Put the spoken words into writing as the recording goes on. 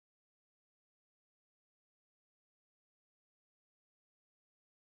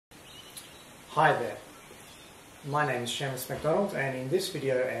Hi there, my name is Seamus McDonald, and in this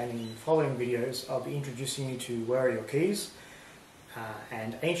video and in following videos I'll be introducing you to WAYK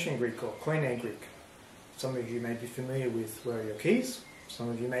and Ancient Greek or Koine Greek. Some of you may be familiar with WAYK, some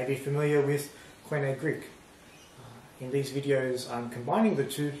of you may be familiar with Koine Greek. In these videos I'm combining the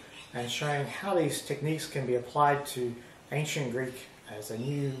two and showing how these techniques can be applied to Ancient Greek as a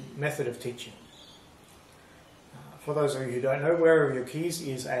new method of teaching. For those of you who don't know, WAYK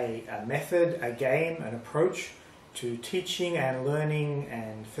is a method, a game, an approach to teaching and learning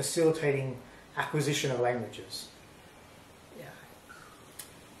and facilitating acquisition of languages.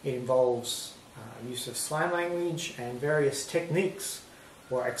 It involves use of sign language and various techniques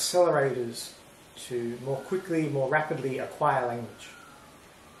or accelerators to more quickly, more rapidly acquire language.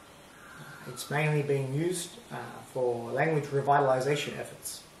 It's mainly being used for language revitalization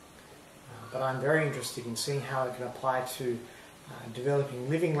efforts. But I'm very interested in seeing how it can apply to developing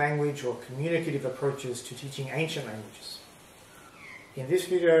living language or communicative approaches to teaching ancient languages. In this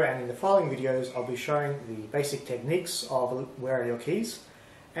video and in the following videos I'll be showing the basic techniques of WAYK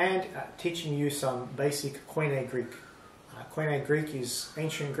and teaching you some basic Koine Greek. Koine Greek is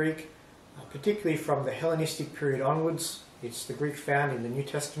ancient Greek, particularly from the Hellenistic period onwards. It's the Greek found in the New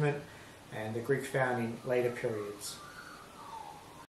Testament and the Greek found in later periods.